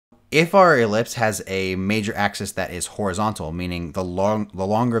If our ellipse has a major axis that is horizontal, meaning the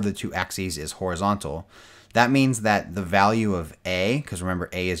longer of the two axes is horizontal, that means that the value of a, because remember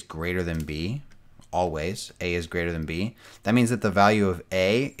a is greater than b, always a is greater than b, that means that the value of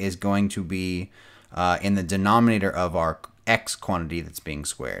a is going to be in the denominator of our x quantity that's being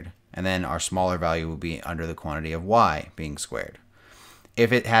squared. And then our smaller value will be under the quantity of y being squared.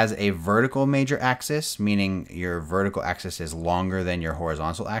 If it has a vertical major axis, meaning your vertical axis is longer than your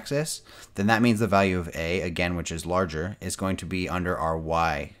horizontal axis, then that means the value of a, again, which is larger, is going to be under our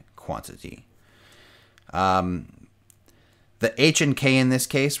y quantity. The h and k in this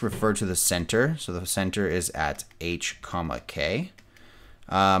case refer to the center. So the center is at h comma k.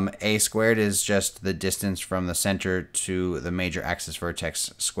 A squared is just the distance from the center to the major axis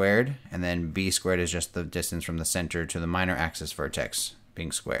vertex squared, and then b squared is just the distance from the center to the minor axis vertex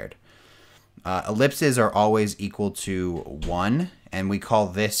being squared. Ellipses are always equal to 1, and we call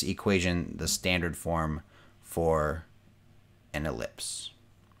this equation the standard form for an ellipse.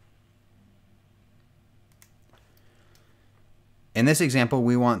 In this example,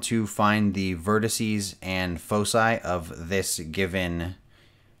 we want to find the vertices and foci of this given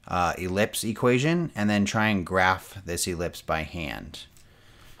ellipse equation, and then try and graph this ellipse by hand.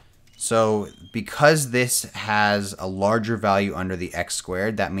 So because this has a larger value under the x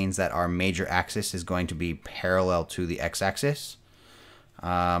squared, that means that our major axis is going to be parallel to the x-axis.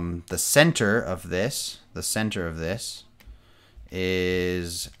 The center of this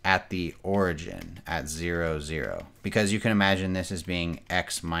is at the origin at 0, 0. Because you can imagine this as being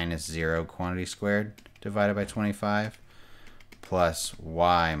x minus 0 quantity squared divided by 25 plus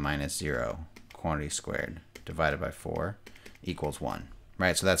y minus 0 quantity squared divided by 4 equals 1.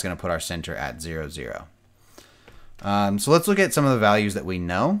 Right, so that's going to put our center at 0, 0. So let's look at some of the values that we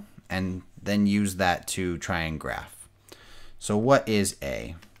know and then use that to try and graph. So what is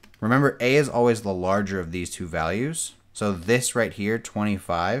a? Remember, a is always the larger of these two values. So this right here,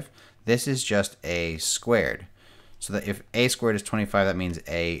 25, this is just a squared. So that if a squared is 25, that means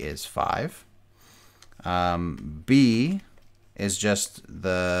a is 5. B is just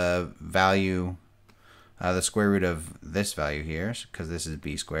the value, the square root of this value here, because this is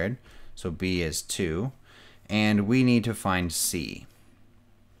b squared. So b is 2. And we need to find c.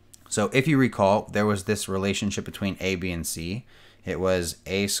 So if you recall, there was this relationship between a, b, and c. It was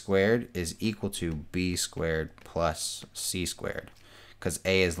a squared is equal to b squared plus c squared, because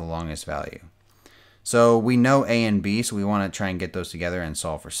a is the longest value. So we know a and b, so we want to try and get those together and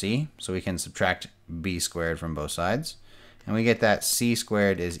solve for c. So we can subtract b squared from both sides. And we get that c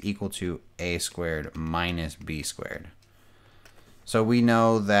squared is equal to a squared minus b squared. So we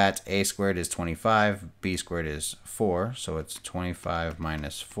know that a squared is 25, b squared is 4, so it's 25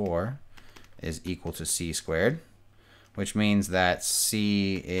 minus 4 is equal to c squared, which means that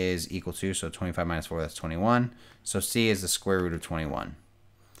c is equal to, so 25 minus 4, that's 21. So c is the square root of 21.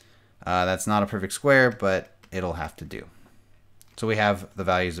 That's not a perfect square, but it'll have to do. So we have the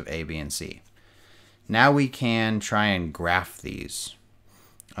values of a, b, and c. Now we can try and graph these.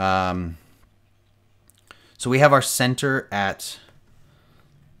 So we have our center at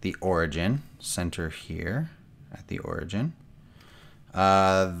the origin, center here at the origin.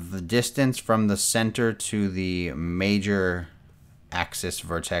 The distance from the center to the major axis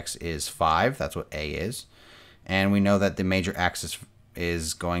vertex is 5. That's what a is. And we know that the major axis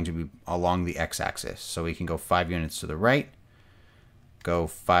is going to be along the x-axis. So we can go 5 units to the right, go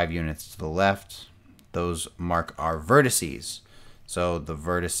 5 units to the left. Those mark our vertices. So the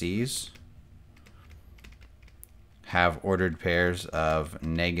vertices have ordered pairs of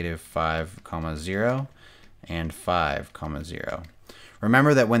 -5, 0 and 5, 0.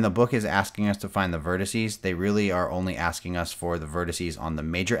 Remember that when the book is asking us to find the vertices, they really are only asking us for the vertices on the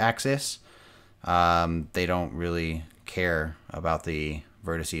major axis. They don't really care about the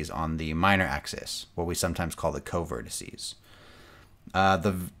vertices on the minor axis, what we sometimes call the covertices.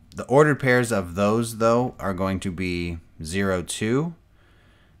 The ordered pairs of those, though, are going to be 0, 2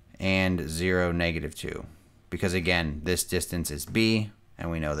 and 0, -2. Because, again, this distance is b,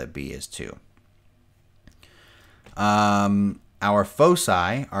 and we know that b is 2. Our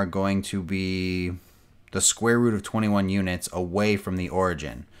foci are going to be the square root of 21 units away from the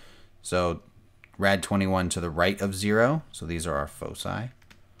origin. So rad 21 to the right of 0. So these are our foci.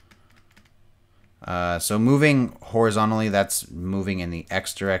 So moving horizontally, that's moving in the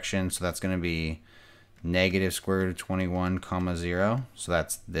x direction. So that's going to be negative square root of 21, 0. So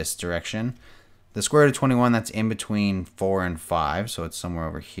that's this direction. The square root of 21, that's in between 4 and 5. So it's somewhere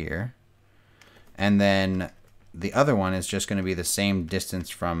over here. And then the other one is just going to be the same distance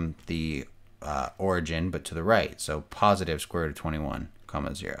from the origin, but to the right. So positive square root of 21,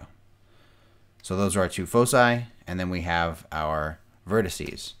 0. So those are our two foci, and then we have our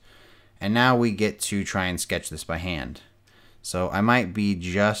vertices. And now we get to try and sketch this by hand. So I might be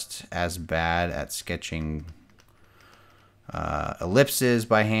just as bad at sketching ellipses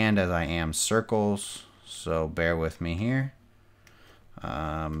by hand as I am circles. So bear with me here.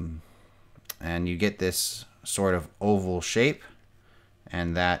 And you get this sort of oval shape,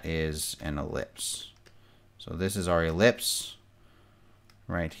 and that is an ellipse. So this is our ellipse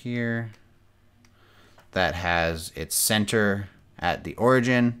right here that has its center at the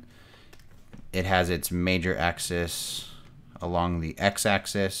origin. It has its major axis along the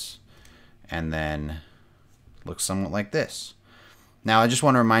x-axis, and then looks somewhat like this. Now I just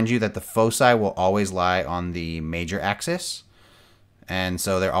want to remind you that the foci will always lie on the major axis, and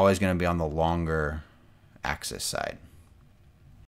so they're always going to be on the longer axis side.